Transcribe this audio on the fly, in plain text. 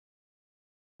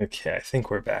Okay, I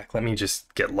think we're back. Let me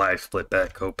just get live split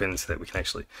back open so that we can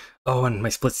actually... Oh, and my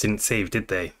splits didn't save, did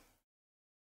they?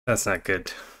 That's not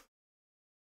good.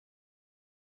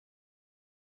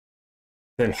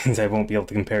 That means I won't be able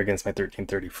to compare against my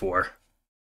 1334.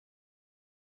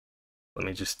 Let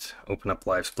me just open up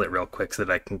live split real quick so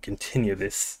that I can continue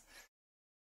this.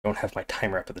 I don't have my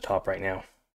timer up at the top right now.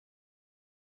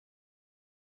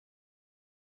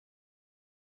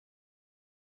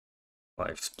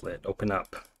 Live split, open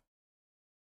up.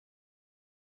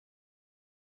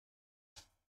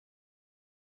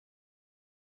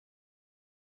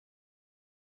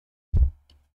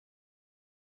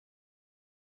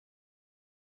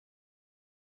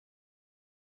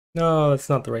 No, that's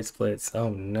not the right splits. Oh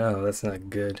no, that's not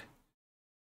good.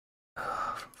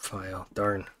 File,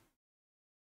 darn.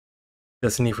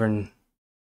 Doesn't even...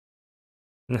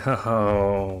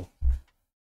 No.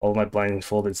 All my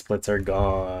blindfolded splits are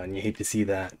gone. You hate to see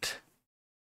that.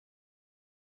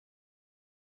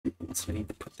 So I need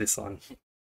to put this on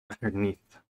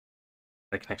underneath.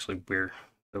 I can actually wear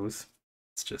those.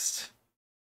 It's just...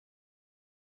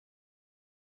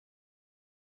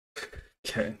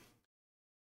 Okay.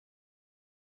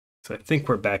 So I think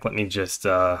we're back. Let me just,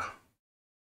 yeah,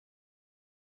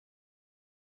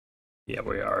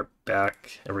 we are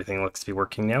back. Everything looks to be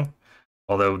working now.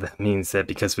 Although that means that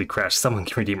because we crashed, someone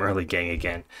can redeem early gang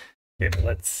again. Okay, but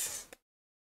let's...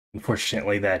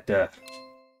 Unfortunately, that,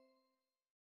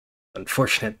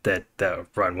 unfortunate that the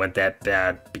run went that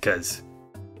bad because,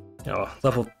 you know,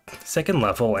 second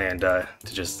level and, to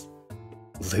just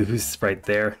lose right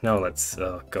there. No, let's,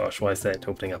 oh gosh, why is that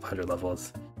opening up 100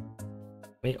 levels?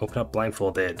 Let me open up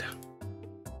blindfolded.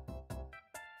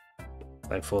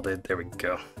 Blindfolded, there we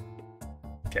go.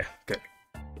 Okay, good.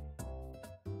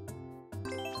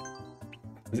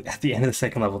 At the end of the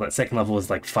second level, that second level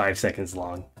was like 5 seconds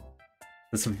long.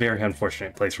 That's a very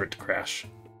unfortunate place for it to crash.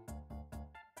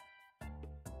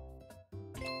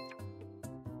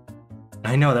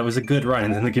 I know, that was a good run,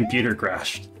 and then the computer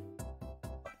crashed.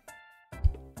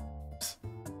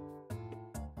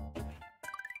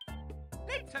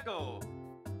 Let's go.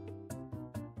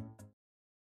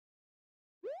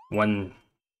 One...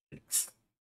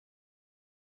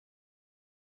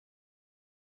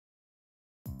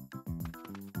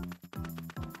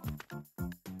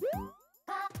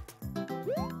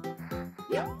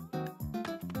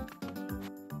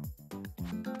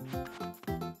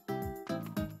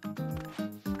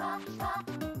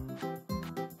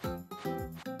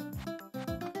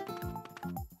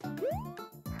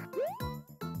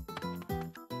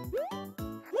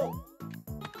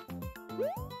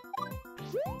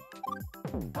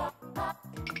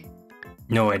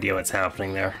 No idea what's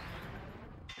happening there.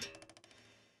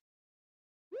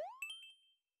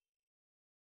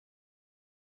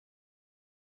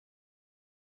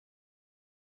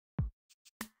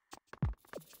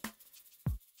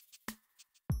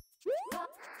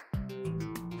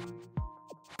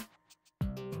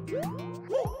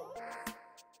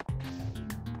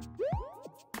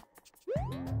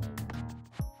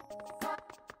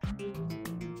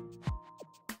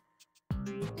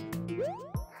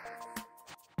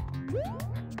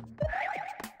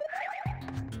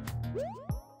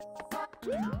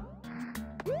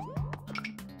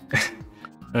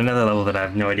 Another level that I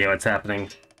have no idea what's happening.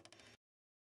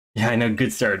 Yeah, I know,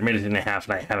 good start, minute and a half,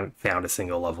 and I haven't found a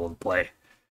single level to play.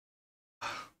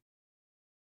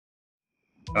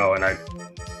 Oh, and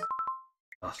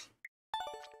oh.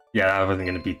 Yeah, I wasn't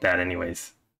gonna beat that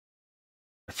anyways.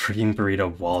 A freaking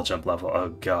burrito wall jump level, oh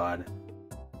god.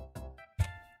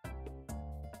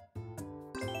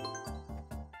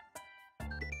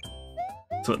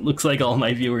 So it looks like all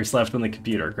my viewers left when the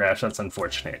computer crashed, that's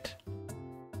unfortunate.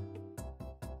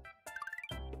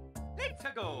 Let's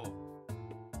go.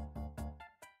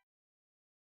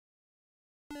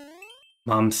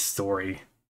 Mom's story.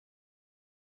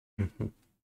 Okay,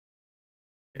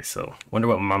 so wonder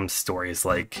what Mom's story is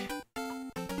like. Ooh,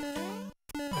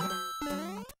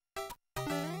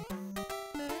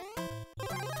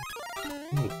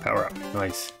 power up,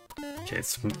 nice. Okay,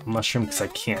 it's mushroom because I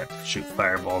can't shoot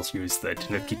fireballs, use the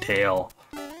Tanuki tail.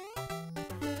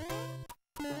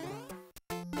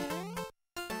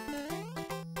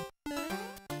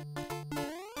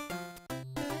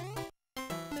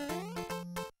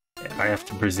 I have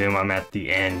to presume I'm at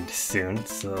the end soon,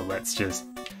 so let's just...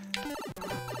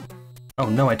 Oh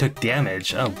no, I took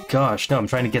damage! Oh gosh, no, I'm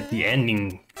trying to get the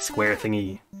ending square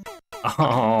thingy.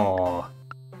 Oh.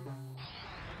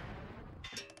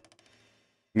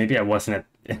 Maybe I wasn't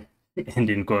at...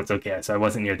 end in quotes, okay, so I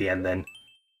wasn't near the end then.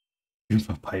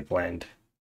 Goomba Pipeland.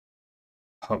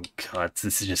 Oh god,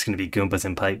 this is just gonna be Goombas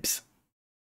and pipes.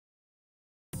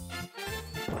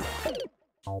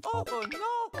 Oh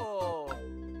no!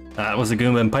 It was a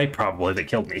Goomba and Pipe probably that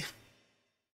killed me.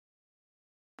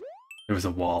 There was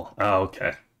a wall. Oh,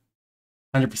 okay.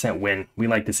 100% win. We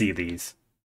like to see these.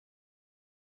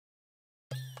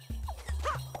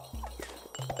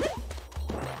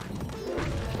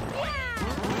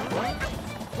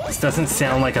 This doesn't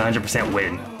sound like a 100%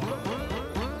 win.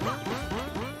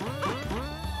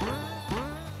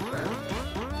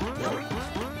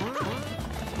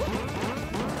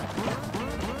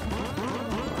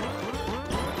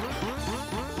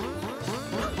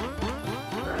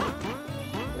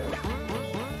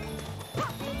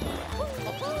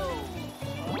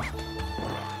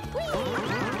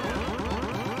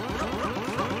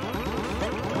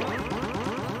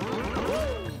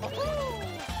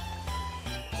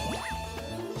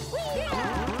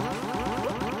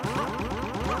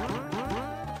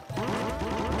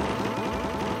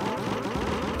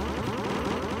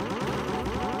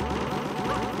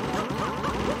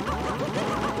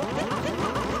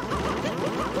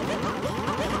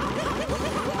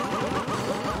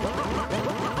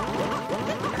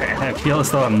 I feel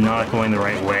as though I'm not going the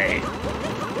right way.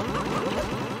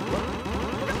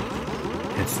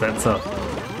 That's a...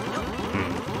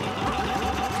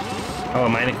 Oh,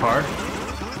 am I in a car?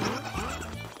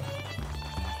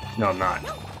 No, I'm not.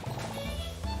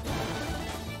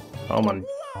 Oh my...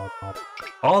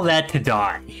 All that to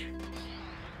die.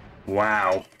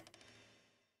 Wow.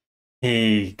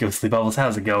 Hey, Ghostly Bubbles,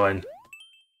 how's it going?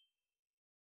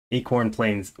 Acorn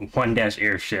Planes,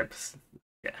 1-airships.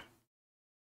 Yeah.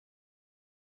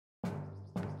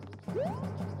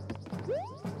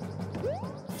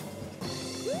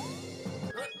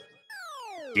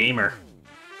 Gamer.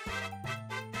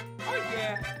 Oh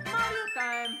yeah, Mario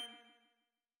time!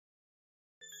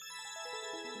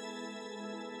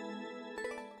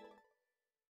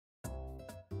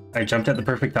 I jumped at the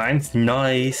perfect time.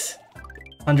 Nice.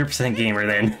 100% gamer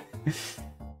then.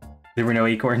 There were no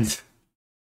acorns.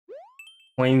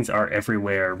 Coins are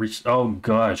everywhere. Reach. Oh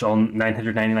gosh, all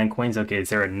 999 coins. Okay, is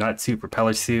there a nut suit,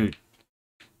 propeller suit?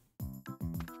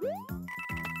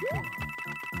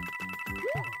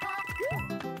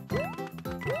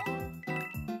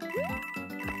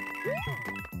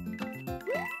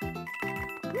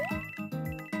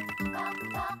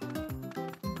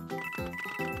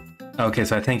 Okay,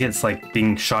 so I think it's like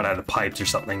being shot out of pipes or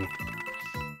something.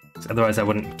 Otherwise I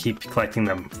wouldn't keep collecting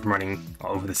them from running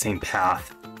all over the same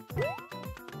path.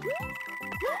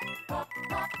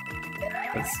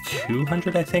 That's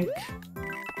 200, I think?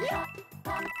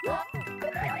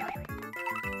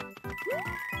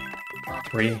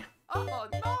 Three. Oh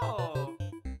no!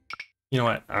 You know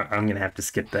what? I'm gonna have to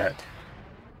skip that.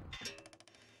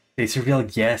 Face reveal?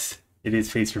 Yes, it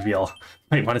is face reveal.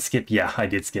 Might want to skip? Yeah, I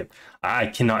did skip. I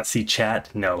cannot see chat?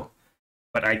 No.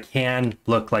 But I can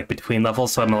look like between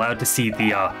levels, so I'm allowed to see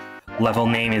the level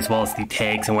name as well as the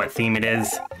tags and what theme it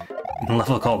is. The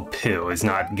level called Poo is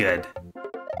not good.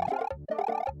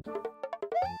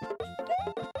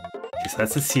 Okay, so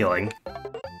that's the ceiling.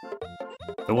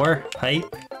 Door?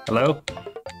 Pipe? Hello?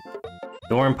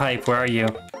 Door and pipe, where are you?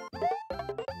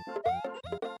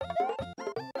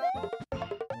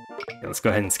 Okay, let's go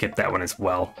ahead and skip that one as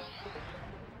well.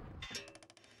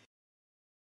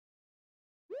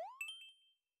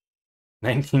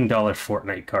 $19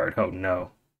 Fortnite card, oh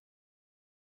no.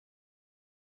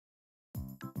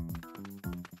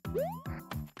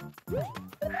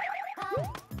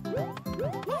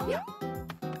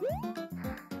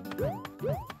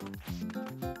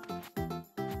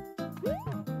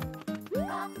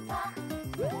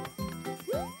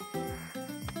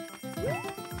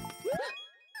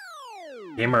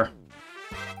 Gamer.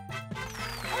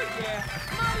 Oh yeah,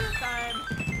 Mario time!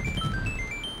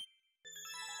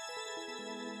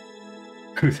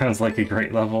 Who sounds like a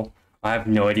great level? I have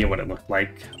no idea what it looked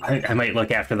like. I might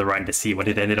look after the run to see what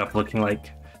it ended up looking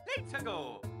like. Let's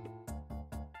go!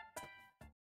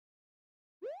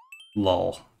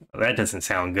 Lol. That doesn't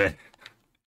sound good.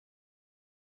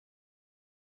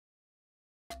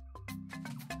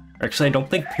 Actually, I don't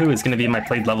think Pooh is going to be in my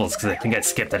played levels because I think I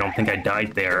skipped. I don't think I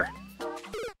died there.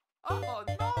 Oh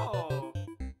no!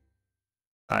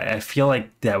 I feel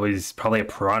like that was probably a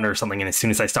piranha or something, and as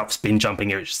soon as I stopped spin jumping,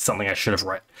 it was something I should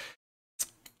have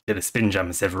did a spin jump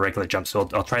instead of a regular jump, so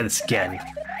I'll try this again.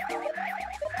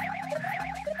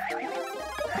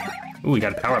 Ooh, we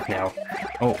got a power-up now.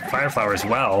 Oh, Fire Flower as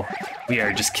well. We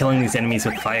are just killing these enemies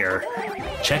with fire.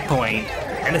 Checkpoint!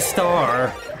 And a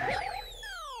star!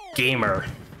 Gamer.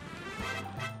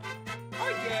 Oh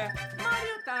yeah,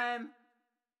 Mario time!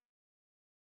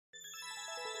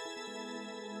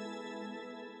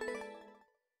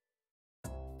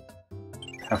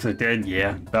 Bowser dead?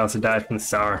 Yeah. Bowser died from the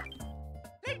star.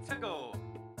 Let's go.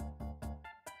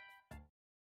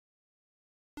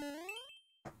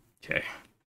 Okay.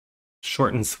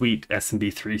 Short and sweet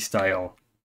SMB3 style.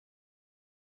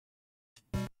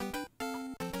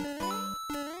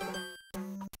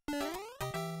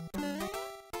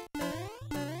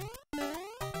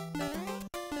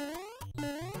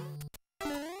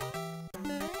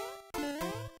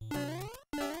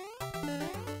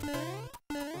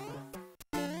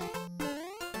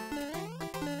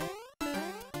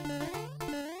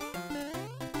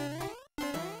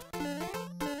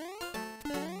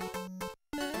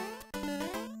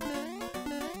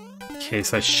 Okay,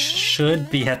 so I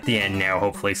should be at the end now,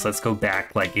 hopefully. So let's go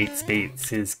back like 8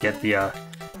 spaces, get the,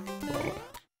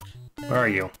 where are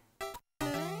you?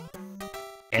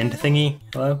 End thingy?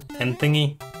 Hello? End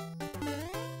thingy?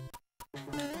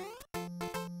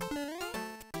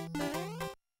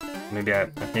 Maybe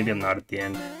I'm not at the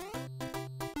end.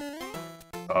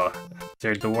 Oh, is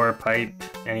there a door, pipe,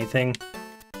 anything?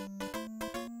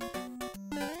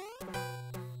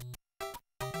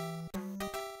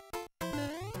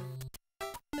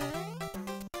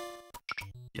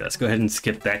 Yeah, let's go ahead and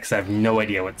skip that because I have no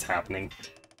idea what's happening.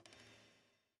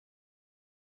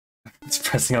 It's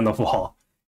pressing on the wall.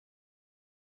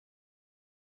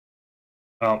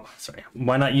 Oh, sorry.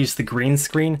 Why not use the green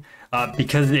screen?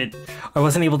 Because I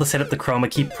wasn't able to set up the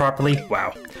chroma key properly.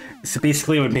 Wow. So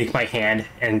basically it would make my hand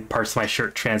and parts of my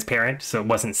shirt transparent, so it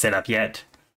wasn't set up yet.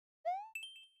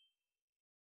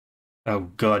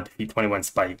 Oh god, defeat 21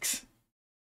 spikes.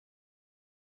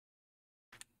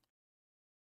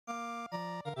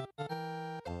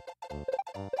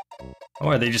 Oh,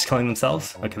 are they just killing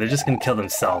themselves? Okay, they're just gonna kill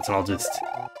themselves, and I'll just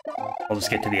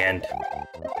get to the end.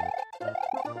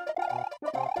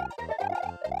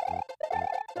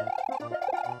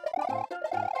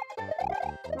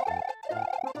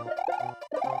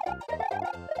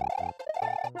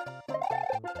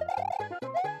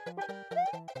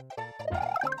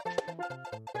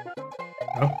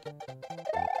 Oh.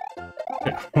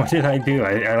 What did I do?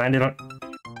 I landed on...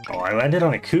 Oh, I landed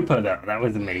on a Koopa, though. That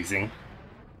was amazing.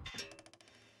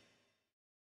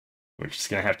 We're just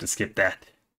gonna have to skip that.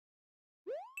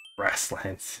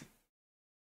 Grasslands.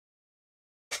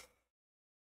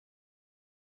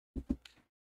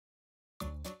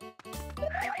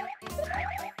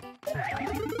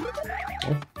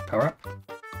 Oh, power up.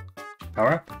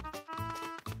 Power up.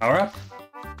 Power up.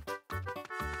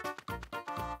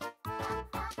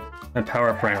 My power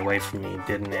up ran away from me,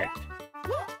 didn't it?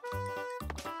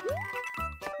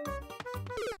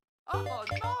 Oh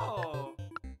no!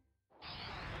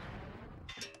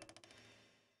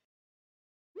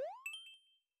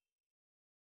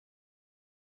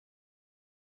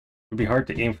 It'd be hard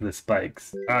to aim for the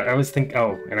spikes. I was thinking,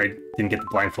 oh, and I didn't get the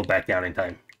blindfold back down in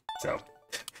time. So,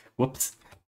 whoops.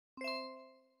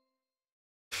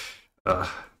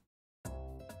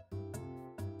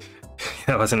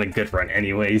 That wasn't a good run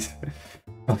anyways.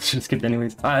 I should have skipped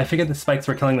anyways. I figured the spikes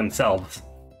were killing themselves.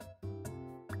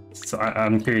 So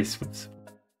I'm curious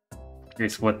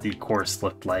what the course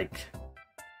looked like.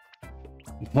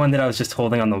 The one that I was just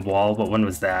holding on the wall, what one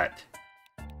was that?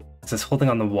 It says holding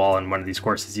on the wall in one of these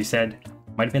courses, you said?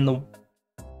 Might have been the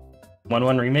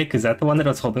 1-1 remake? Is that the one that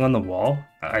I was holding on the wall?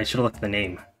 I should have looked at the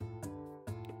name.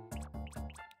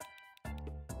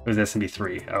 It was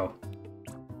SMB3, oh.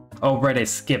 Oh, right, I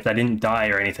skipped. I didn't die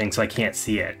or anything, so I can't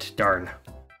see it. Darn.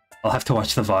 I'll have to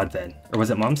watch the VOD then. Or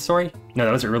was it Mom's story? No,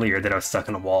 that was earlier that I was stuck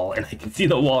on a wall, and I can see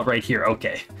the wall right here.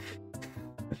 Okay.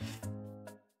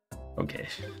 Okay.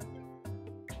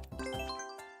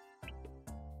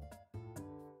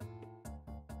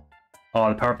 Oh,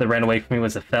 the power-up that ran away from me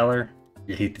was a feller.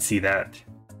 You hate to see that.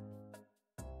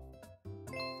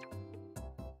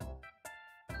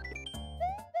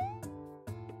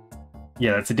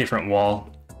 Yeah, that's a different wall.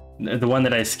 The one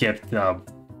that I skipped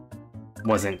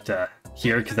wasn't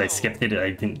here because I skipped it and I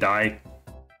didn't die.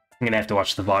 I'm gonna have to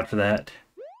watch the VOD for that.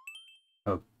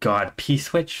 Oh god,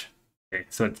 P-switch? Okay,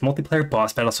 so it's multiplayer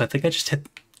boss battle, so I think I just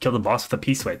kill the boss with a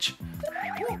P-switch.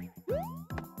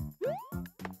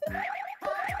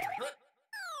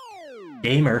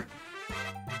 Gamer.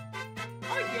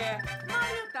 Oh yeah,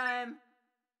 Mario time!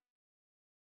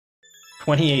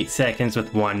 28 seconds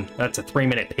with one. That's a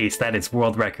 3-minute pace. That is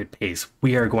world record pace.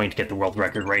 We are going to get the world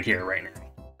record right here, right now.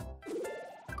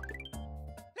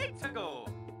 Let's go!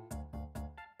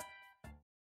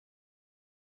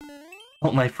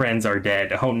 All my friends are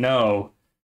dead. Oh no.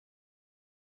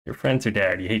 Your friends are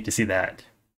dead. You hate to see that.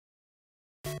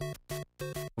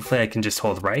 Hopefully I can just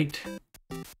hold right.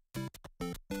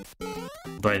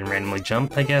 Go ahead and randomly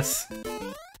jump, I guess.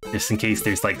 Just in case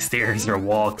there's like stairs or a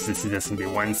wall, because this is just gonna be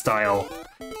one style.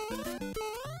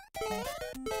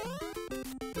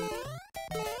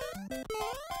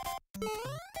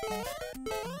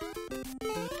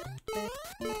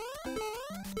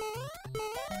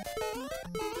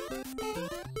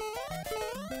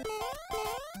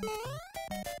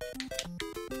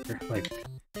 Like,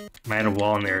 might have a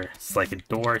wall in there. It's like a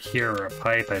door here or a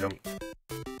pipe. I don't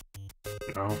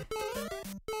know.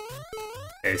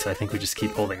 Okay, so I think we just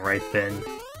keep holding right then.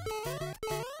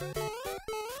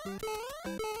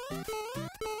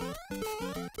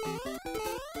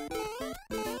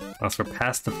 Unless we're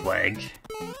past the flag.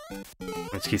 In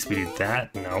which case we do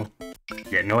that? No.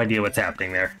 Yeah, no idea what's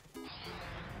happening there.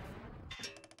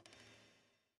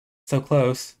 So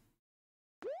close.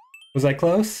 Was I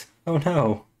close? Oh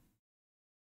no.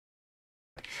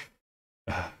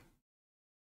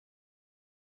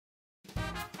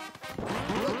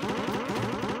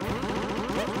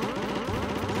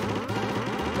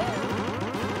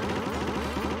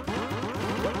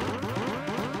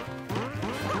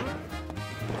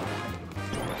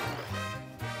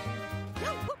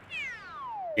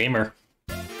 Gamer.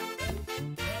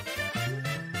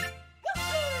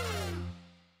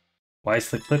 Why is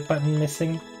the click button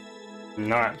missing?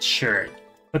 Not sure.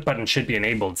 Click button should be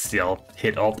enabled still.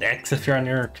 Hit Alt X if you're on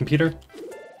your computer.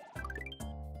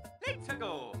 Let's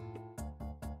go.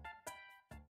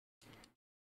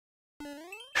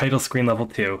 Title screen level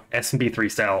 2,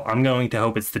 SMB3 style. I'm going to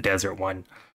hope it's the desert one.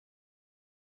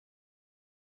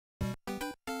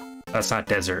 That's not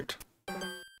desert.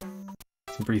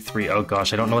 SMB 3, oh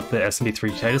gosh, I don't know what the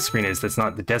SMB3 title screen is. That's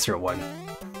not the desert one.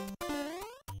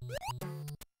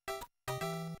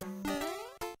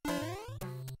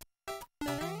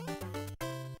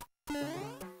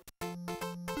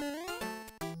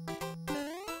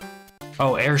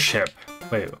 Oh, airship.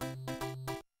 Wait.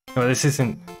 No, this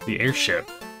isn't the airship.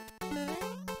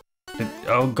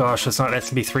 Oh gosh, it's not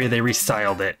SMB3, they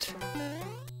restyled it.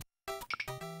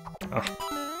 Oh.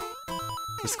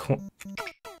 It's cool.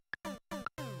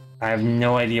 I have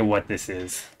no idea what this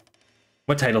is.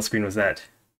 What title screen was that?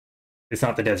 It's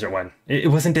not the desert one. It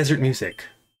wasn't desert music.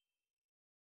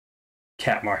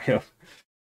 Cat Mario.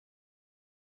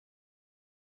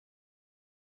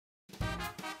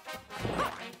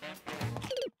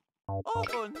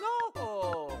 Oh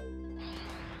no!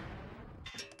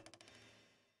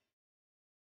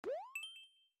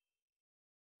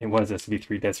 It was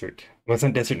SB3 Desert. It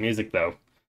wasn't desert music though.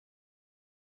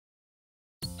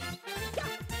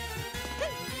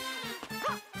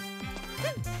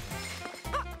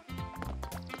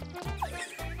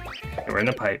 We're in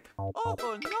a pipe.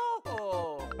 Oh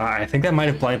no! I think that might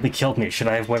have blindly killed me. Should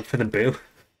I have went for the boo?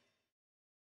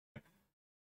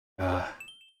 How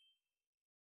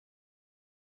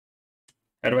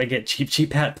do I get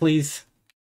Cheap Hat, please?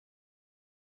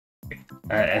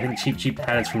 I think Cheap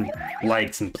Hat is from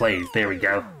likes and plays. There we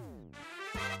go.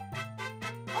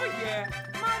 Oh yeah,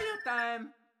 Mario time!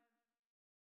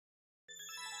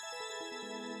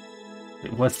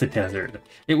 It was the desert.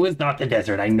 It was not the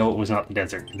desert. I know it was not the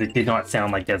desert. It did not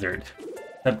sound like desert.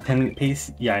 Sub 10 minute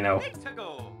pace? Yeah, I know. Let's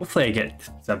go. Hopefully I get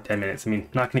sub 10 minutes. I mean,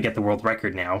 not gonna get the world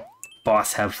record now.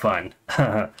 Boss, have fun.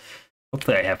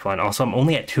 Hopefully I have fun. Also, I'm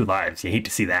only at 2 lives. You hate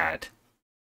to see that.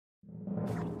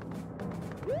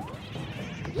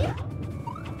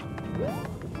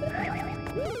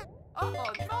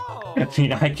 Oh no! I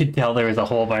mean, I could tell there was a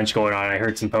whole bunch going on. I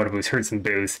heard some potaboos, heard some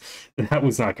boos. That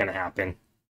was not gonna happen.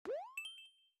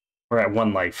 We're at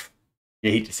 1 life.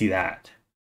 You hate to see that.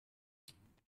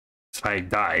 If I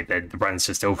die, then the run's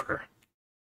just over.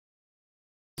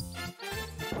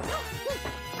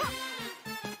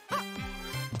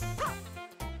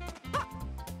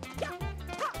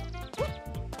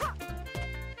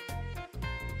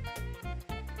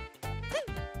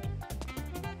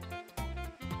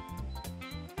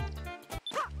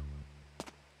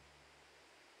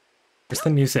 Where's the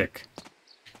music?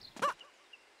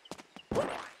 Did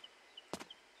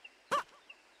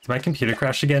my computer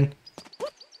crash again?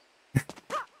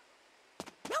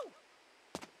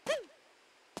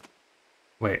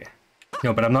 Wait.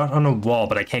 No, but I'm not on a wall,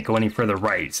 but I can't go any further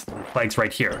right. The flag's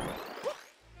right here.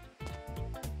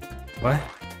 What?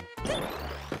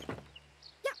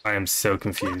 I am so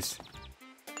confused.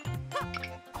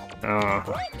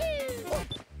 Oh,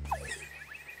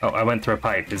 I went through a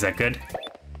pipe. Is that good?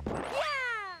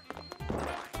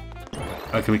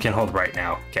 Okay, we can hold right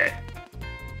now. Okay.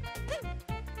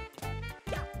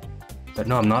 But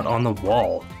no, I'm not on the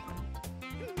wall.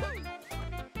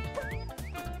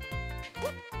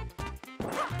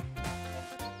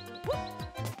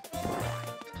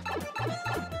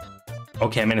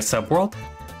 Okay, I'm in a subworld?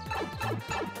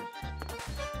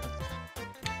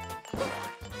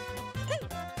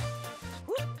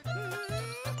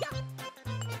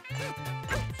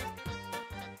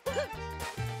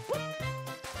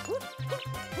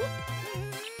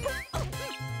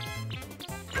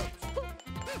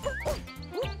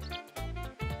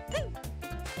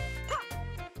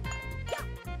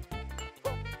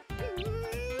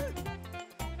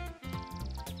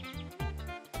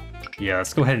 Yeah,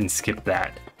 let's go ahead and skip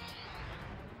that.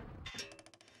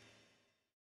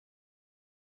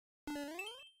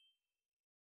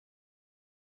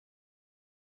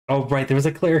 Oh, right, there was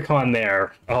a clear con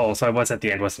there. Oh, so I was at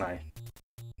the end, wasn't I?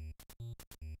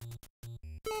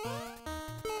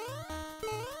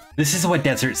 This is what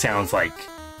desert sounds like.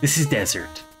 This is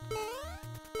desert.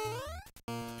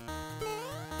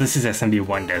 This is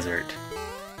SMB1 desert.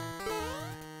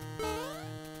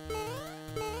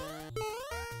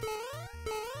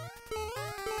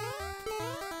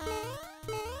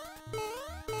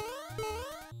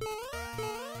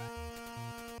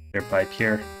 Their pipe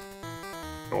here.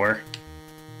 Door.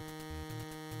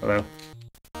 Hello.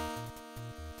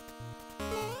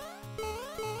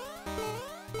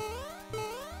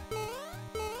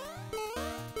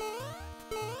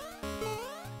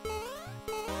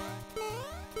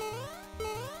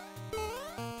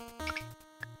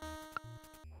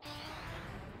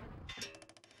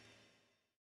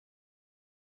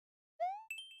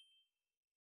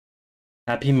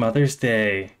 Happy Mother's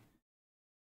Day.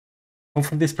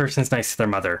 Hopefully this person's nice to their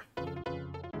mother.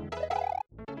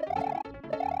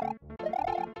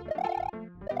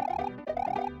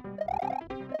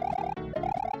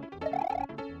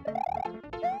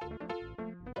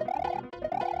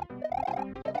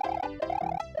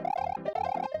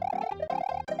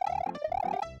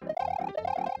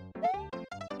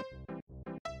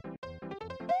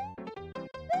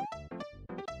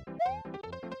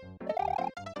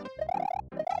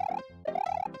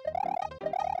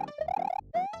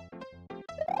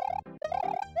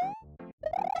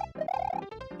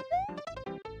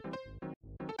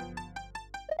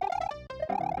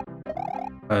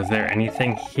 Is there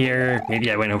anything here? Maybe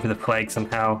I went over the flag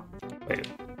somehow. Wait.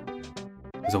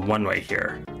 There's a one-way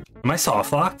here. Am I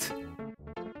soft locked?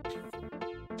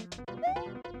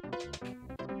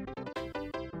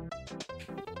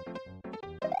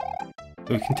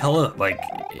 We can tell, like,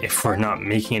 if we're not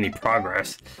making any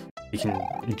progress. We can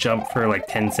jump for like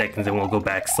 10 seconds and we'll go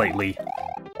back slightly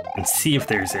and see if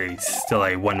there's still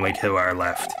a one-way to our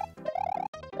left.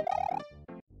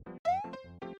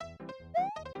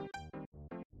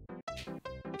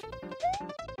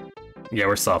 Yeah,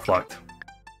 we're soft locked.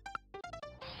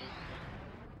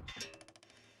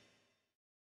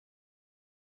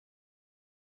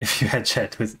 If you had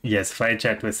checked with, yes, if I had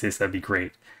checked with this, that'd be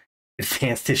great.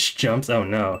 Advanced-ish jumps? Oh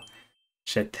no.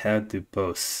 Chateau du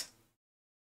Boss.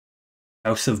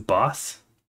 House of Boss?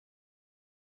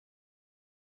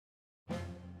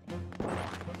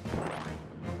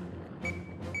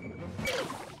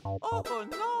 Oh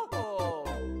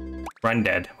no! Run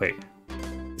dead. Wait.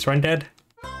 Is Run dead?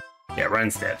 Yeah,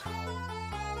 Run's dead.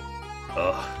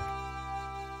 Ugh.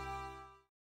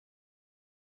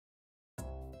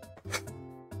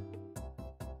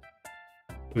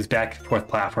 Who's back and forth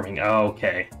platforming? Oh,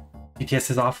 okay.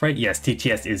 TTS is off, right? Yes,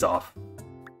 TTS is off.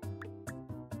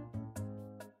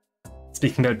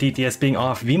 Speaking about TTS being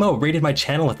off, Vimo raided my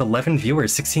channel with 11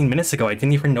 viewers 16 minutes ago. I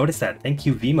didn't even notice that. Thank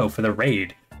you, Vimo, for the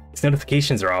raid. His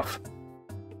notifications are off.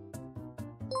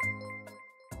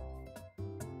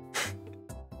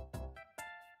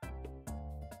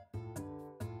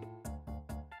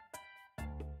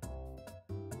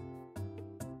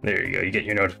 There you go, you get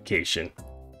your notification.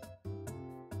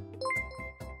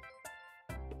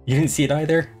 You didn't see it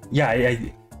either? Yeah,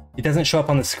 it doesn't show up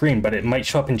on the screen, but it might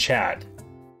show up in chat.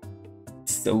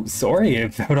 So sorry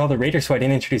about all the raiders who I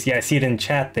didn't introduce. Yeah, I see it in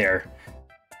chat there.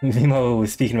 Vimo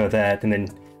was speaking about that, and then...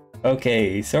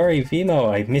 Okay, sorry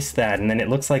Vimo, I missed that, and then it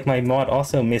looks like my mod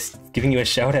also missed giving you a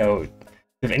shout out.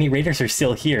 If any raiders are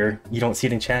still here, you don't see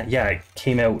it in chat? Yeah, it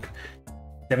came out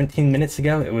 17 minutes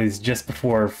ago. It was just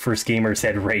before First Gamer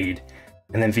said raid,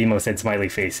 and then Vimo said smiley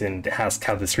face and asked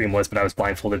how the stream was, but I was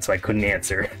blindfolded so I couldn't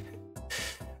answer.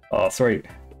 Oh, sorry.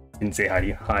 Didn't say hi to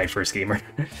you. Hi, First Gamer.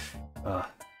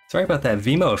 Sorry about that,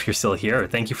 Vimo, if you're still here.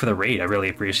 Thank you for the raid. I really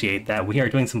appreciate that. We are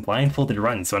doing some blindfolded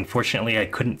runs, so unfortunately I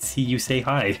couldn't see you say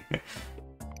hi.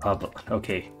 But,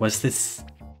 okay, was this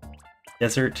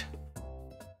desert?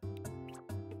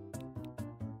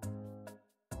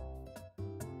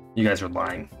 You guys are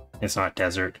lying. It's not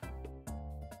desert.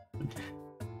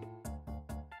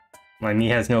 My me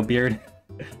has no beard.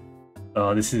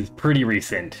 Oh, this is pretty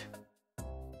recent.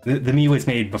 The Mii was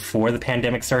made before the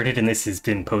pandemic started, and this has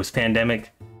been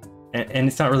post-pandemic. And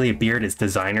it's not really a beard, it's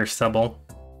designer stubble.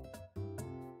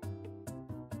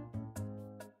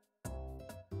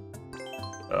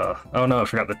 Oh no, I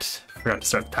forgot to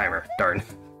start the timer. Darn.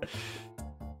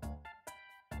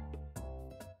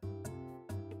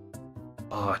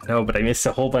 Oh no, but I missed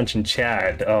a whole bunch in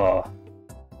chat. Oh.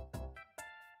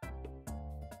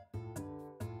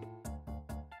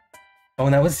 Oh,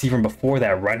 and that was even before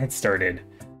that run had started.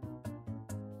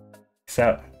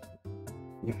 So,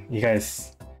 you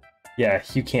guys, yeah,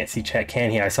 you can't see chat, can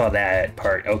he? I saw that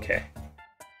part. Okay.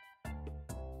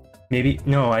 Maybe,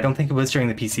 no, I don't think it was during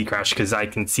the PC crash because I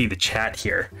can see the chat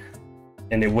here.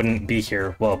 And it wouldn't be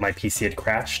here. Well, my PC had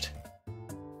crashed.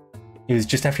 It was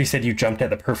just after you said you jumped at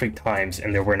the perfect times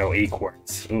and there were no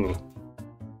acorns. Ooh.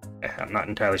 I'm not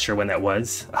entirely sure when that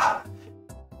was.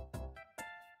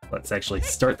 Let's actually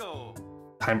start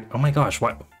time. Oh my gosh,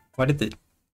 why did the...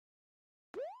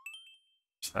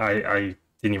 I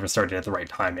didn't even start it at the right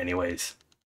time anyways.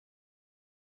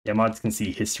 Yeah, mods can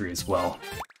see history as well.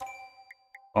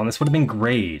 Oh, and this would have been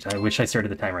great. I wish I started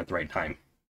the timer at the right time.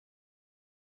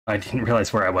 I didn't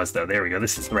realize where I was though. There we go.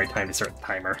 This is the right time to start the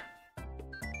timer.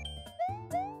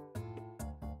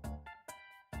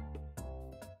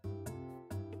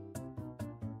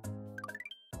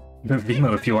 But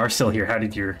Vimo, if you are still here, how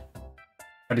did your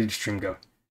stream go?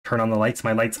 Turn on the lights?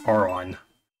 My lights are on.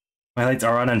 My lights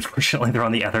are on, unfortunately they're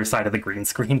on the other side of the green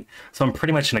screen, so I'm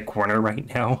pretty much in a corner right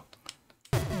now.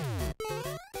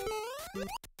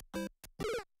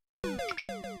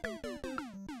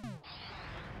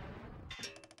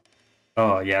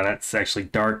 Oh yeah, that's actually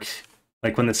dark.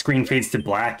 Like when the screen fades to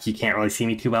black, you can't really see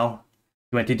me too well.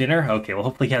 You went to dinner? Okay, well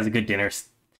hopefully he has a good dinner.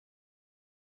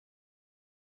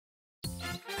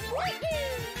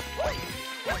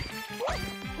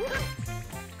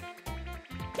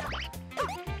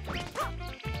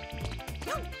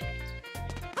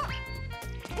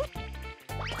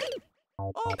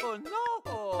 Oh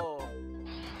no!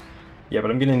 Yeah,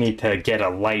 but I'm gonna need to get a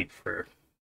light for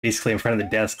basically in front of the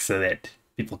desk so that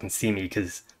people can see me,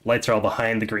 because lights are all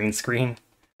behind the green screen.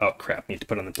 Oh crap, need to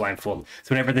put on the blindfold.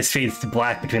 So whenever this fades to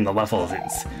black between the levels,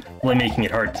 it's really making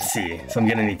it hard to see. So I'm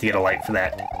gonna need to get a light for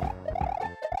that.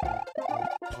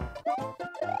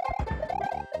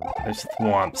 There's the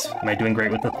thwomps. Am I doing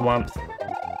great with the thwomps?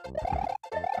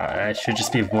 I should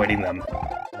just be avoiding them.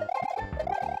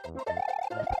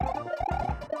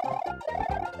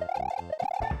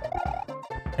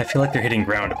 I feel like they're hitting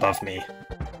ground above me.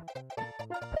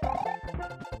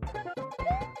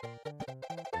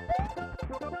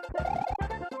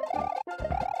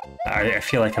 I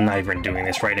feel like I'm not even doing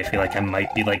this right. I feel like I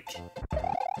might be like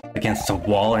against a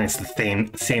wall and it's the same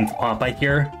thwomp I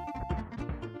hear.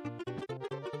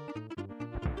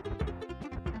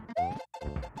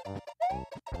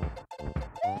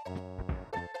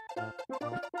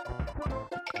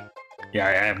 Yeah,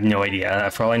 I have no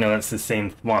idea. For all I know, that's the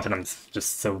same thwomp and I'm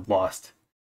just so lost.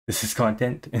 This is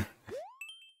content.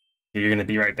 You're gonna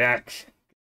be right back.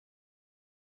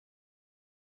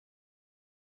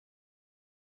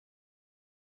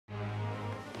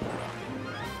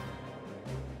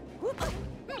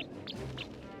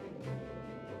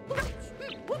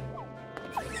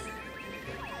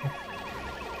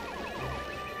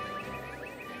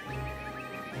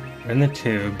 We're in the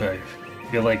tube. I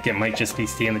feel like it might just be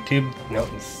stay in the tube. No,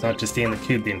 it's not just stay in the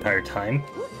tube the entire time.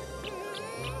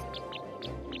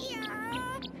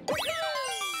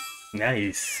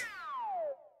 Nice.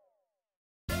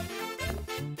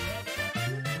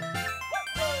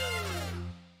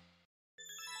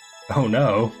 Oh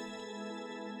no.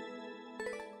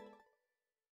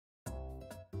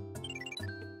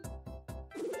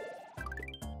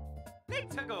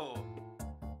 Let's go.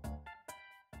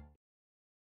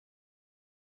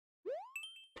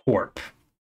 Porp.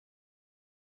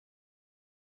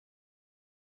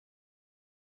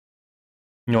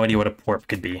 No idea what a porp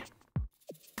could be.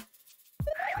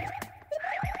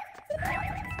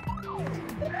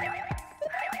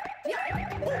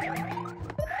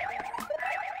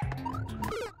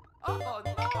 Oh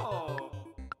no!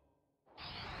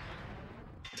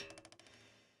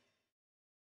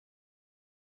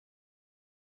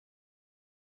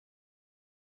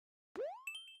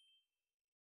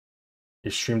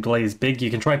 Your stream delay is big.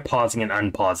 You can try pausing and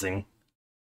unpausing.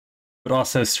 But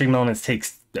also, stream elements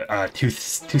takes two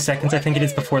seconds, I think it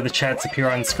is, before the chats appear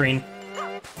on screen.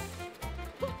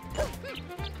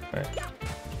 Right.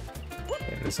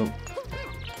 Okay,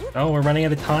 oh, we're running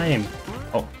out of time.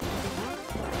 Oh.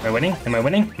 Am I winning? Am I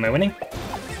winning? Am I winning?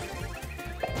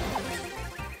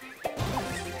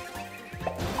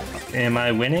 Am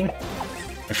I winning?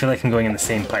 I feel like I'm going in the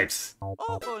same pipes. Oh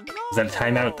no! Was that a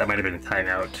timeout? That might have been a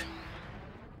timeout.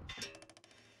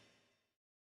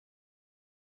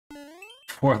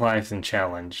 4 lives in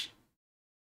challenge.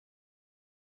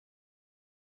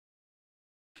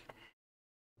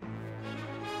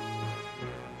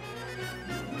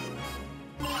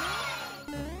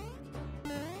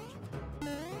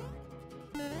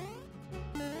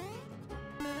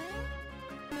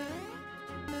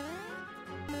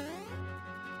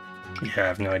 Yeah, I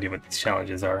have no idea what these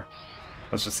challenges are.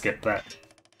 Let's just skip that.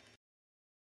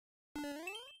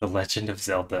 The Legend of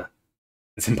Zelda.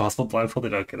 It's impossible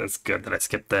blindfolded? Okay, that's good that I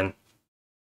skipped then.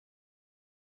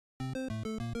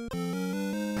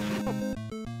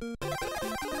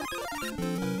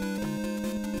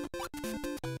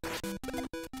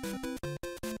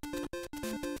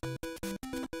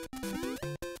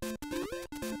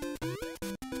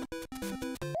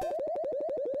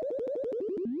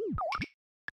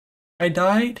 I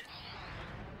died?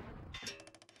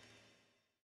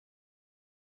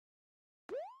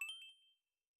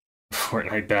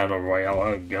 Fortnite Battle Royale,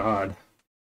 oh god.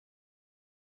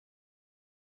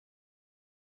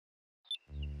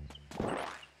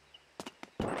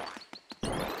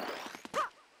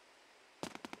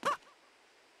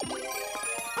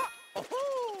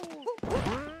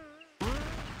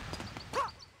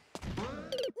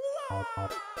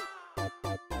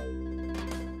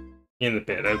 In the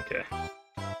pit, okay.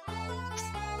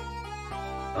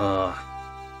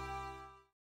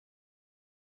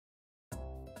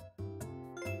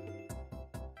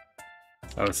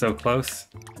 I was so close.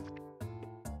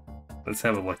 Let's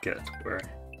have a look at where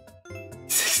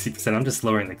 60%. I'm just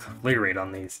lowering the clear rate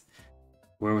on these.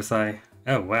 Where was I?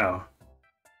 Oh wow.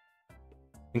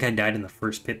 I think I died in the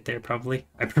first pit there probably.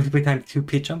 I perfectly timed 2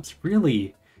 pit jumps?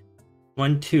 Really?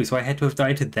 1, 2, so I had to have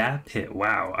died to that pit.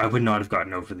 Wow, I would not have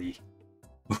gotten over the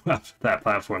that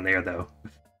platform there though.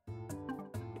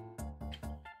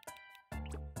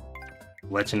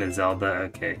 Legend of Zelda,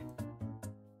 okay.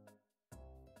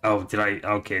 Oh, did I?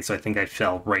 Okay, so I think I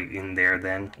fell right in there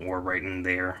then, or right in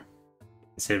there.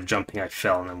 Instead of jumping, I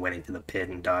fell and then went into the pit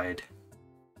and died.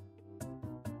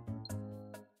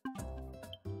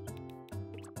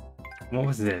 What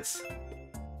was this?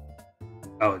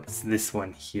 Oh, it's this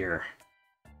one here.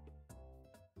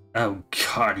 Oh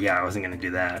god, yeah, I wasn't gonna do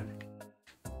that.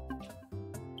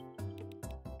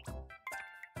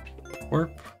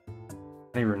 Porp?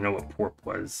 I don't even know what porp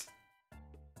was.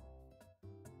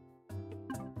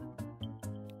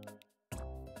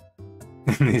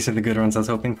 These are the good ones I was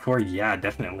hoping for? Yeah,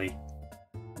 definitely.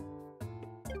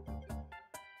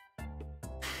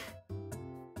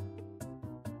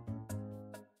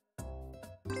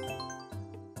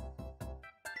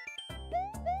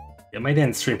 Yeah, might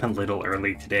end stream a little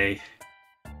early today.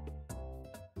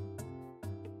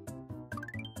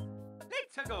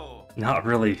 Let's go! Not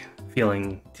really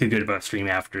feeling too good about stream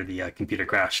after the computer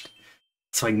crashed.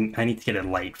 So I need to get a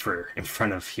light for in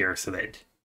front of here so that...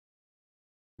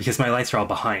 Because my lights are all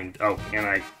behind. Oh,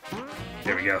 and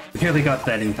there we go. Nearly got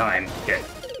that in time. Okay.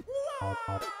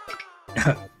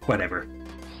 Whatever.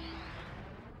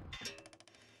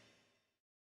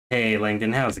 Hey,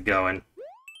 Langdon, how's it going?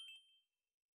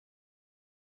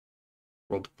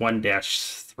 World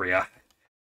 1-3. I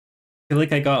feel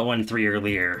like I got 1-3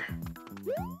 earlier.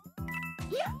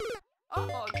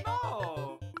 Oh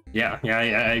no! Yeah,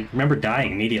 I remember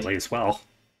dying immediately as well.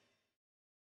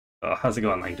 Oh, how's it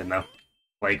going, Langdon, though?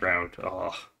 Playground,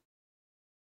 oh.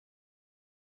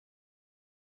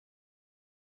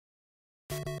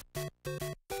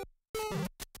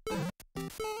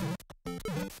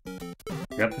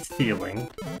 Got the ceiling.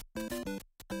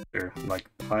 There, like,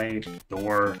 pipe,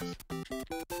 door.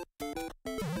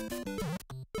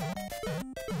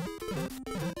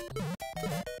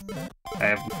 I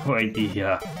have no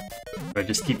idea. Do I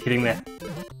just keep hitting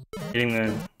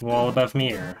the wall above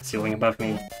me or ceiling above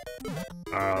me?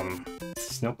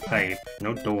 There's no pipe,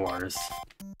 no doors.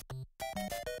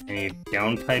 Any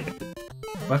down pipe? Do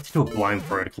I have to do a blind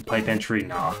vertical pipe entry?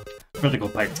 Nah. Vertical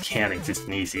pipes can't exist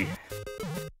in easy.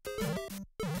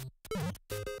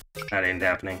 That ain't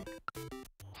happening.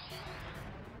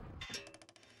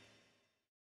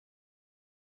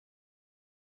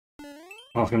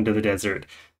 Welcome to the desert.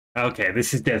 Okay,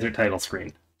 this is desert title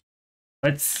screen.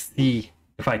 Let's see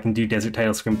if I can do desert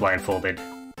title screen blindfolded.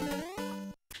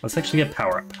 Let's actually get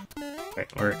power up. Wait,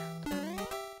 or...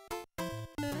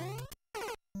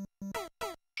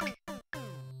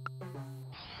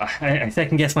 I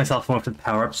second guessed myself going for the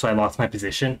power up, so I lost my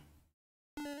position.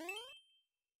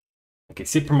 Okay,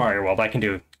 Super Mario World, I can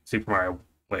do Super Mario...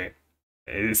 Wait.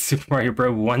 It's Super Mario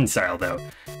Bros. 1 style, though.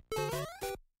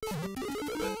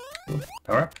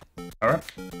 Power up. Power up.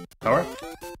 Power up.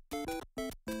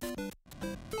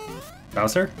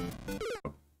 Bowser?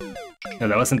 No,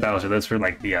 that wasn't Bowser. Those were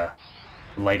like the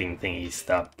lighting thingies,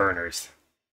 the burners.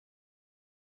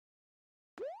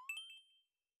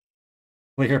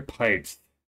 Clear pipes.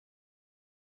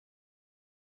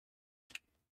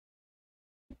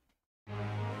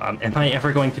 Am I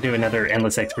ever going to do another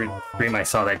Endless Expert stream? I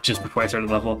saw that just before I started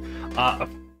the level.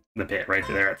 The pit right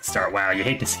there at the start. Wow, you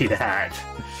hate to see that.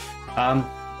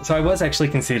 So I was actually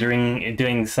considering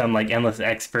doing some like Endless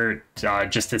Expert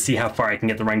just to see how far I can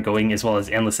get the run going, as well as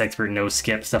Endless Expert no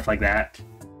skip, stuff like that.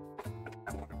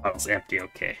 Water bottle's empty,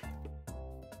 okay.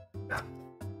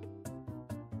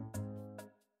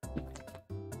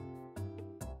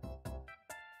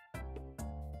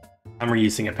 I'm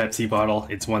reusing a Pepsi bottle.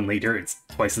 It's 1 liter. It's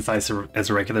twice the size as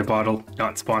a regular bottle.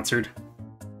 Not sponsored.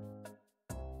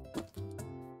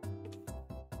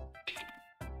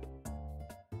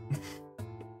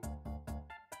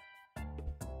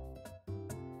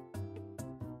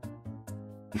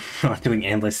 Not doing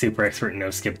Endless Super Expert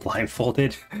no skip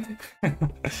blindfolded.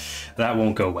 That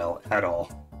won't go well at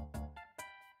all.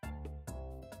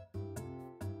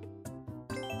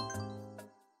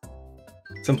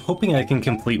 So I'm hoping I can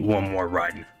complete one more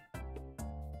run.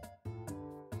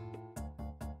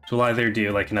 So we'll either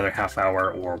do like another half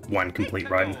hour or one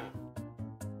complete run.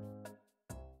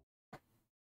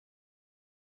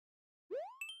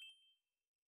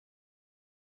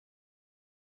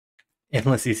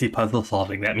 Endless easy puzzle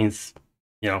solving, that means,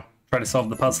 you know, try to solve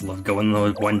the puzzle of going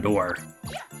the one door.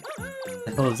 What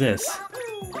the hell is this?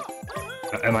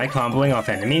 Am I comboing off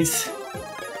enemies?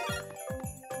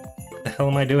 What the hell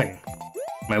am I doing?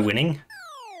 Am I winning?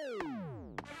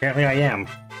 Apparently I am.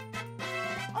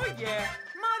 Oh yeah,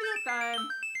 Mario time!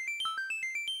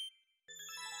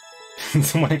 Can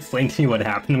someone explain to me what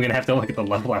happened? I'm gonna have to look at the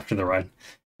level after the run.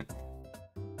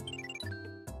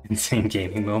 Insane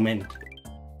gaming moment.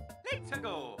 Let's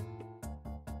go!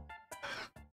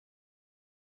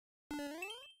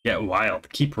 Yeah, wild.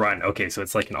 Keep run. Okay, so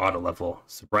it's like an auto level.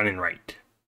 So run and right.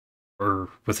 Or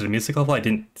was it a music level? I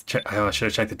didn't check. Oh, I should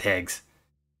have checked the tags.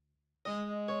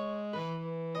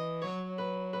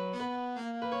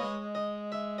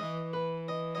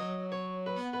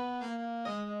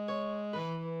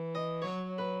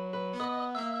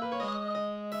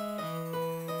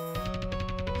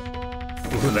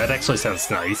 Ooh, that actually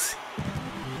sounds nice.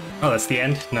 Oh, that's the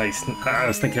end? Nice. I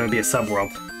was thinking it would be a subworld.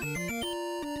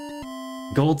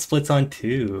 Gold splits on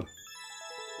 2.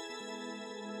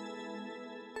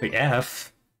 Wait,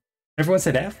 F? Everyone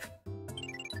said F?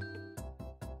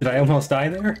 Did I almost die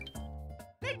there?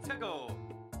 Let's go!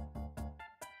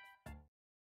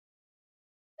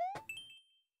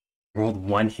 World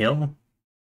 1 hill?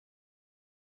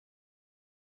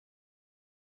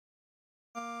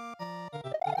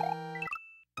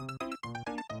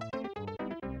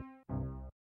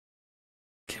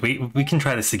 Okay, we can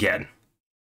try this again.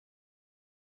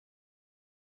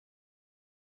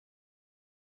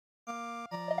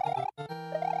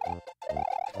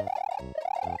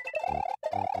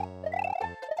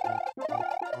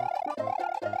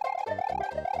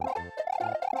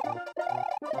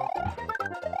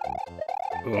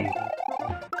 Boom.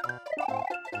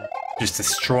 Just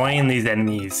destroying these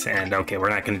enemies, and okay, we're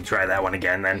not going to try that one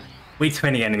again then. Way too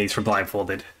many enemies for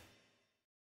blindfolded.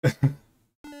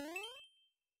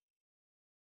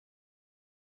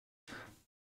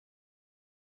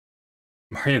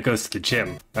 Mario goes to the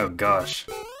gym. Oh gosh.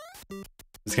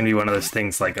 It's gonna be one of those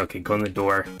things like, okay, go in the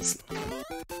door.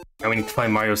 Now we need to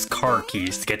find Mario's car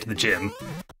keys to get to the gym.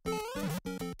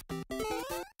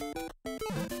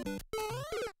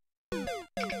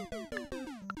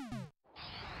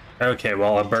 Okay,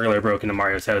 well, a burglar broke into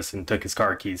Mario's house and took his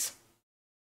car keys.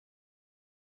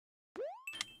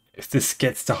 If this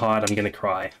gets too hot, I'm gonna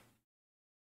cry.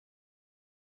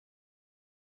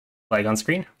 Flag on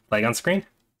screen? Flag on screen?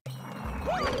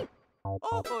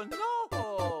 Oh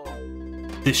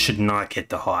no! This should not get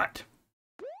too hot.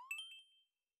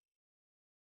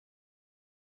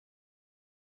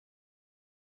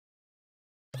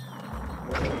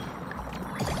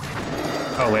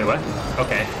 Oh, wait, what?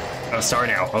 Okay. Oh, star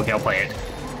now. Okay, I'll play it.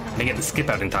 Let me get the skip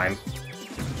out in time.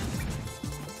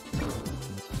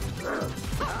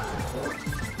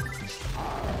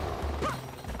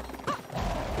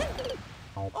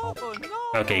 Oh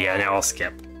no! Okay, yeah, now I'll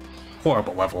skip.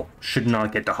 Horrible level. Should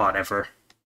not get to hot ever.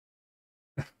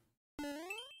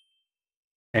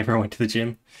 Ever went to the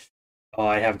gym? Oh,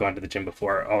 I have gone to the gym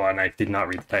before. Oh, and I did not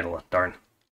read the title. Darn.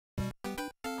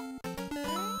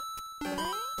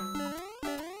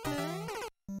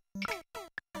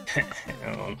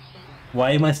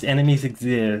 Why must enemies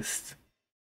exist?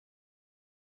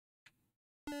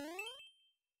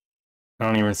 I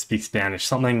don't even speak Spanish.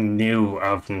 Something new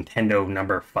of Nintendo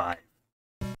number 5.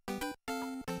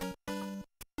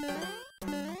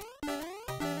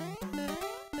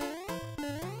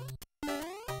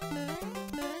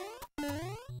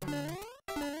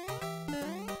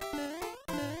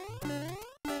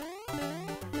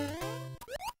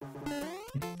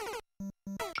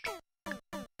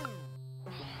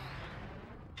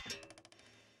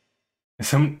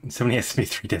 Somebody has to be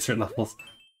 3 desert levels.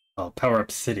 Oh, Power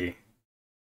Up City.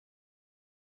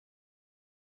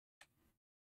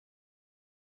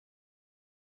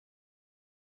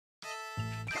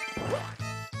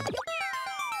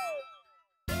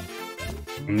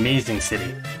 Amazing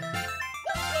city.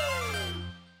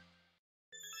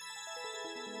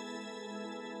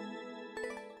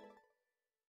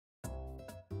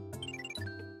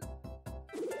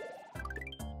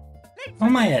 Why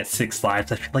am I at 6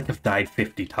 lives? I feel like I've died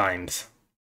 50 times.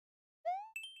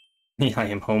 Yeah, I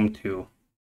am home too.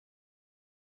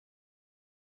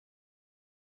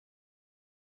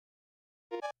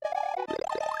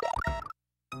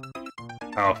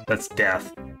 Oh, that's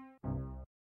death.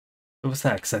 What was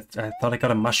that? Because I thought I got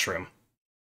a mushroom.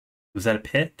 Was that a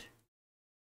pit?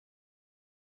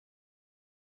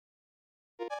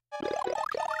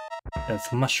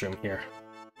 That's a mushroom here.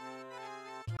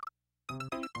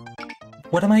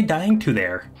 What am I dying to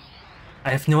there? I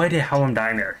have no idea how I'm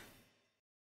dying there.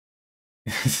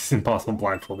 This is impossible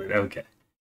blindfolded. Okay.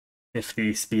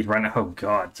 50 speed run. Oh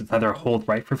god. So it's either hold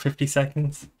right for 50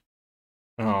 seconds?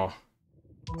 Oh.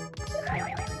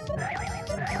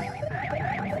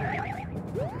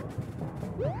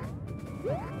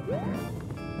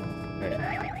 Okay,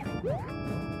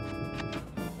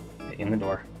 in the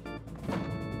door.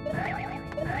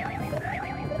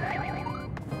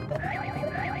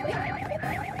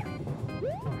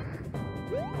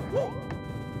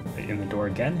 In the door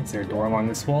again? Is there a door along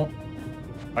this wall?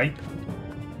 Fight.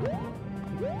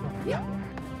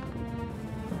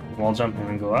 Wall jump and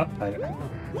then go up?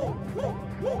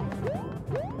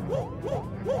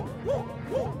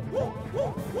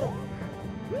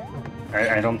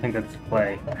 I don't think that's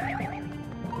play.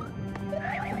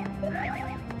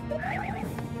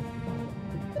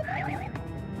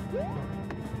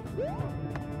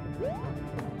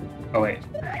 Oh wait.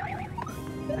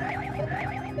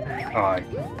 Oh, I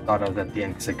thought I was at the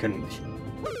end because I couldn't.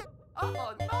 Oh,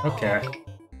 no. Okay.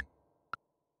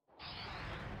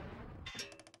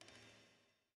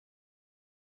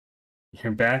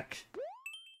 You're back.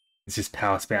 It's just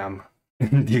power spam.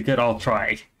 Do good, I'll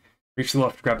try. Reach the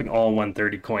level after grabbing all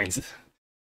 130 coins.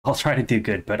 I'll try to do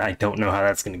good, but I don't know how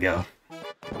that's gonna go.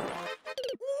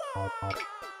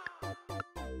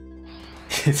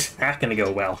 It's not gonna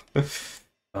go well.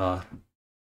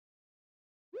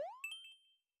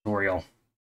 Tutorial.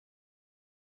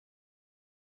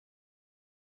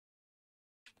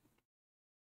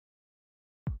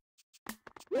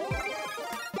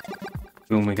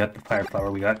 Boom, we got the fire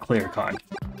flower, we got clear con.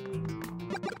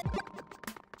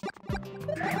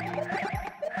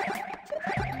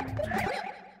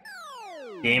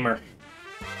 Gamer.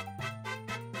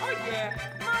 Oh yeah,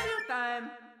 Mario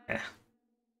time. Yeah.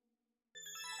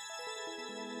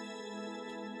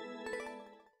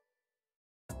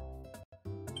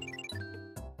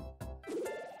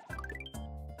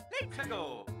 Let's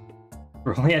go.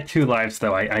 We're only at 2 lives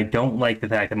though. I don't like the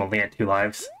fact I'm only at 2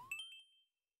 lives.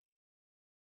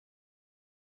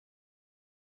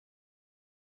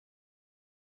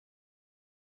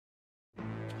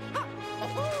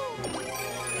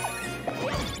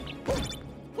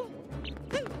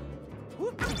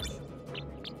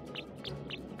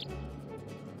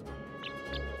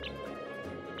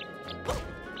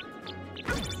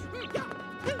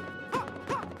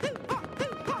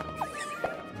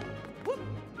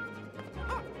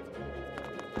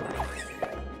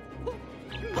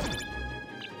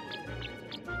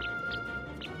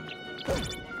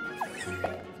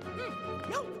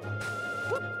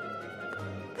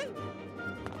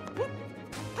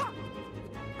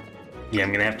 Yeah,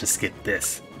 I'm gonna have to skip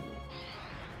this.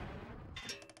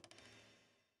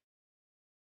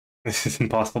 This is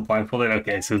impossible blindfolded?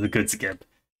 Okay, so it's a good skip.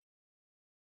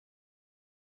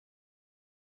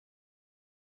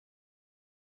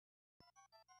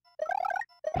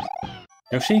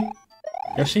 Yoshi?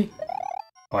 Yoshi?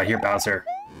 Oh, I hear Bowser.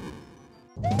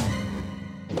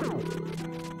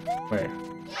 Wait.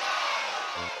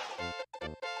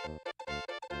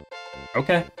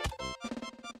 Okay.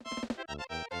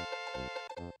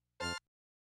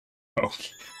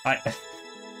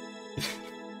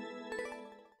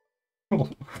 Oh,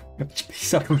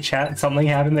 so chat, something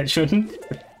happened that shouldn't.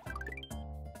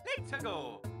 Let's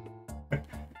go.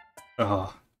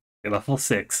 Oh, Level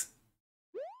 6.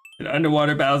 An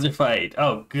underwater Bowser fight.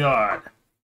 Oh god.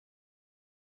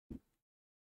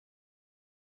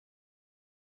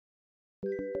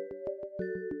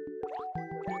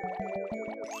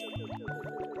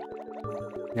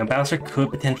 Now Bowser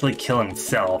could potentially kill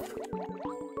himself.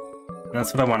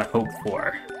 That's what I want to hope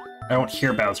for. I don't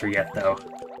hear Bowser yet, though.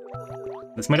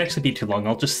 This might actually be too long.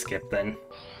 I'll just skip then.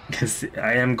 Because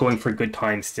I am going for good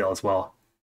time still as well.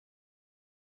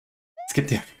 Skip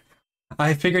the...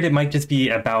 I figured it might just be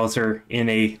a Bowser in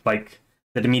a, like,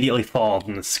 that immediately falls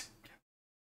and the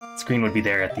screen would be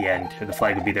there at the end, or the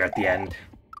flag would be there at the end.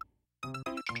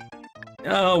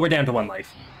 Oh, we're down to 1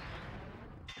 life.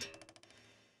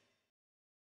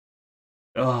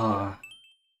 Oh.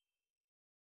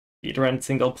 Speedrun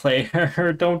single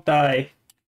player, don't die.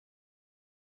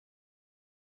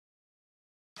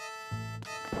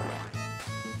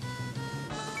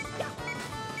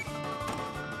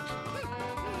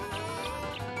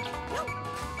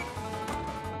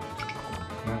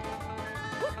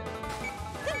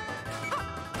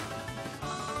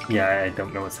 Yeah, I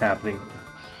don't know what's happening.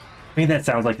 I think that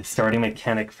sounds like a starting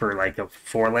mechanic for like a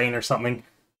 4-lane or something.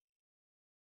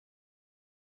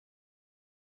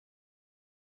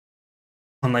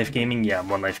 One Life Gaming? Yeah,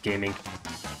 One Life Gaming.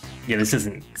 Yeah, this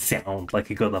doesn't sound like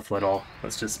a good level at all.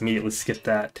 Let's just immediately skip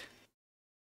that.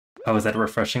 Oh, is that a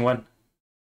refreshing one?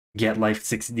 Get Life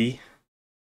 6D?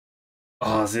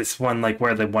 Oh, is this one like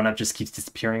where the 1-up just keeps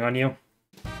disappearing on you?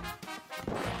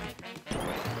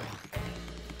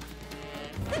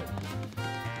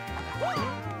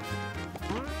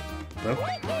 Nope.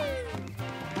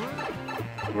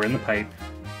 We're in the pipe.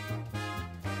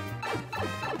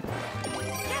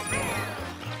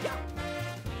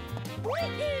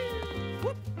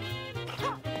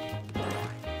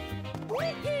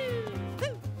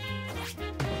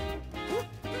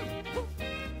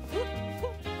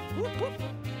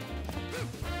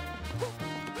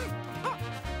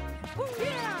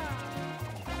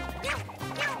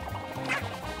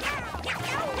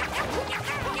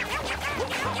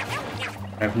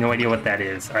 I have no idea what that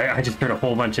is. I just heard a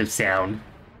whole bunch of sound.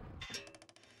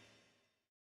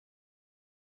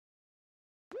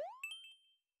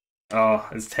 Oh,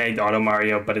 it's tagged Auto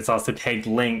Mario, but it's also tagged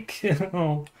Link.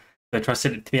 Oh. Do I trust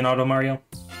it to be an Auto Mario?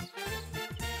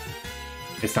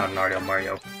 It's not an Auto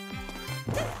Mario.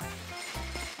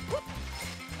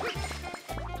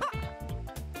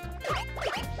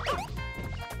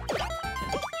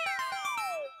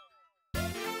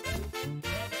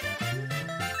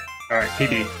 Alright,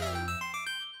 PB.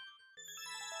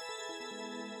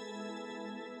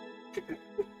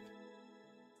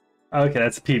 Okay,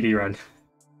 that's a PB run.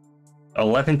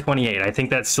 11:28. I think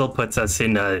that still puts us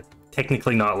in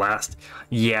technically not last.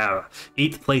 Yeah,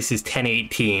 8th place is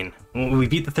 10:18. We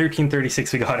beat the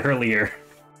 13:36 we got earlier.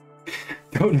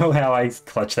 Don't know how I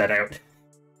clutched that out.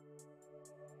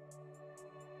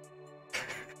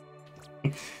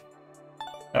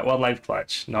 That 1 life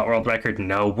clutch. Not world record.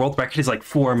 No, world record is like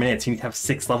 4 minutes. You need to have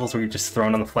 6 levels where you're just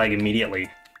thrown on the flag immediately.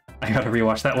 I gotta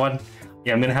rewatch that one.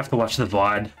 Yeah, I'm gonna have to watch the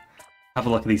VOD. Have a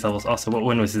look at these levels. Also, what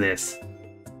one was this?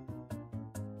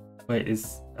 Wait,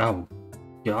 is... Oh,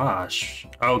 gosh.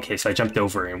 Oh, okay, so I jumped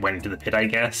over and went into the pit, I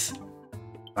guess.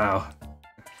 Wow.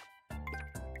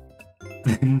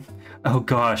 Oh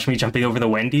gosh, me jumping over the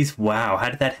Wendy's? Wow, how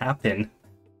did that happen?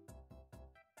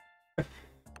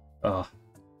 Oh.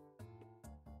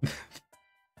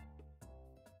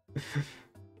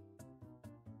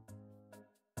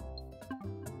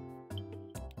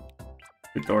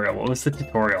 Tutorial. What was the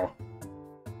tutorial?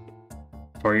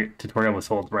 Tutorial was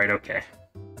hold. Right, okay.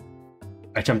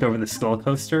 I jumped over the skull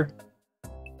coaster.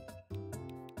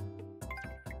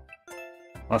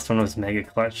 Last one was Mega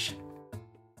Clutch.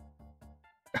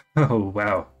 Oh,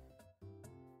 wow.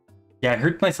 Yeah, I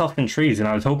hurt myself in trees, and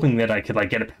I was hoping that I could,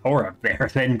 like, get a power-up there.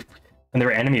 Then, when there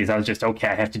were enemies, I was just, okay,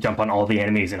 I have to jump on all the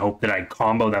enemies and hope that I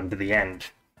combo them to the end.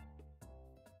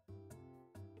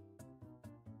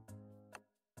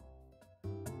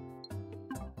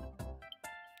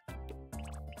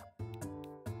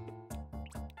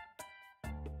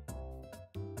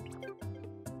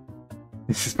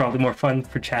 This is probably more fun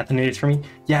for chat than it is for me.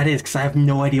 Yeah, it is, because I have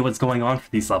no idea what's going on for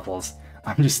these levels.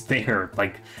 I'm just there,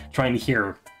 like, trying to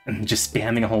hear and just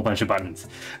spamming a whole bunch of buttons.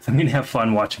 So I'm gonna have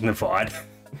fun watching the VOD.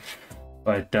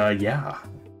 But, yeah.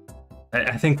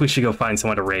 I think we should go find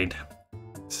someone to raid.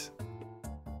 It's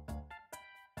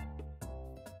a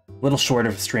little short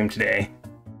of a stream today.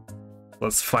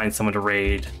 Let's find someone to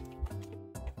raid.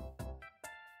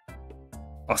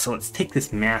 Also, let's take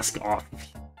this mask off.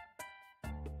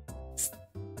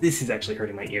 This is actually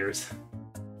hurting my ears.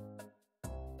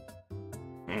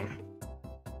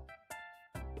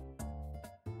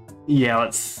 Yeah,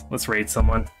 let's raid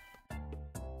someone.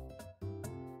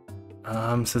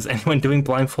 Says anyone doing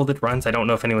blindfolded runs? I don't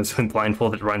know if anyone's doing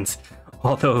blindfolded runs.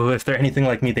 Although if they're anything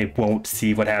like me, they won't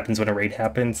see what happens when a raid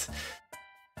happens.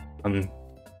 Of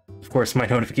course, my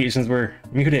notifications were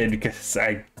muted because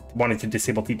I wanted to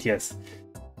disable TTS.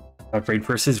 Raid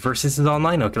versus is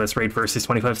online. Okay, let's raid versus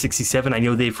 2567. I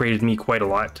know they've raided me quite a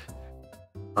lot.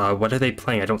 What are they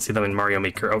playing? I don't see them in Mario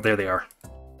Maker. Oh, there they are.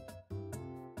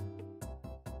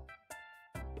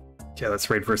 Yeah, let's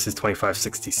raid versus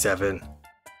 2567.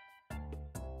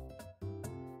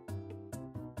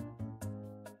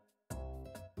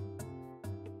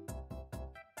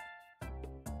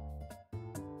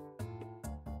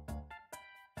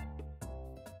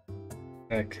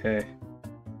 Okay.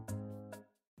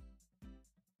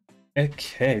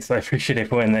 Okay, so I appreciate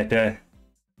everyone that,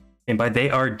 and by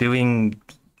they are doing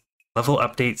level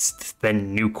updates,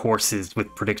 then new courses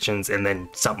with predictions, and then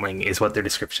something is what their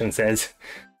description says.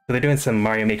 So they're doing some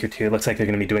Mario Maker 2. It looks like they're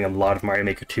going to be doing a lot of Mario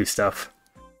Maker 2 stuff.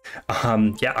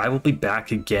 Yeah, I will be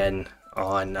back again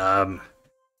on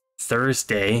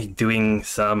Thursday doing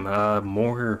some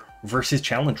more versus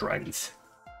challenge runs.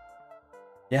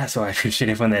 Yeah, so I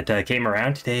appreciate everyone that came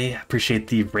around today. I appreciate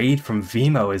the raid from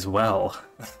Vimo as well.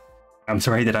 I'm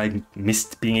sorry that I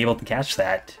missed being able to catch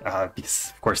that,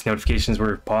 because, of course, notifications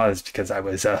were paused because I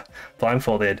was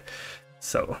blindfolded.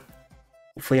 So,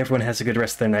 hopefully everyone has a good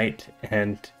rest of their night,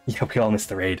 and, yeah, we all missed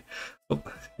the raid. Oh,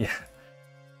 yeah.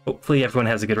 Hopefully everyone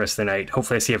has a good rest of their night.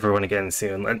 Hopefully I see everyone again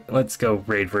soon. Let's go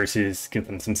raid versus give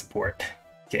them some support.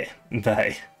 Okay,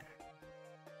 bye.